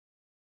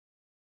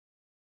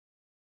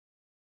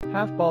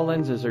Half-ball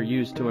lenses are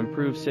used to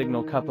improve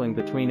signal coupling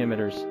between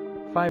emitters,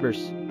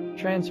 fibers,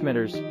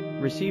 transmitters,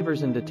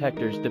 receivers and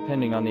detectors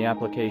depending on the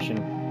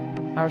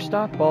application. Our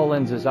stock ball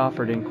lenses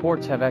offered in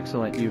quartz have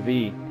excellent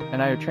UV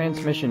and IR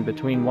transmission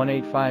between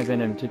 185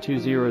 nm to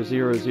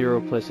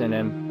 2000 plus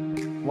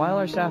nm, while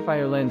our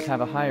sapphire lens have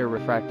a higher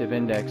refractive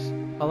index,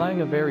 allowing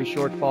a very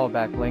short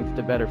fallback length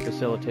to better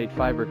facilitate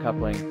fiber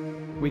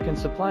coupling. We can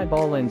supply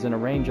ball lens in a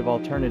range of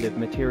alternative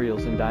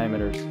materials and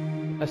diameters.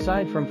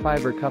 Aside from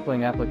fiber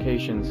coupling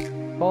applications,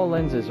 ball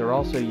lenses are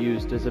also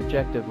used as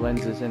objective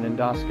lenses in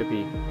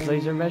endoscopy,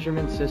 laser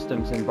measurement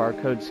systems and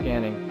barcode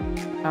scanning.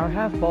 Our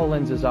half-ball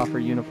lenses offer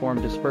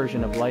uniform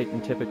dispersion of light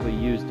and typically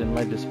used in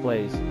LED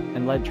displays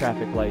and LED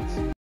traffic lights.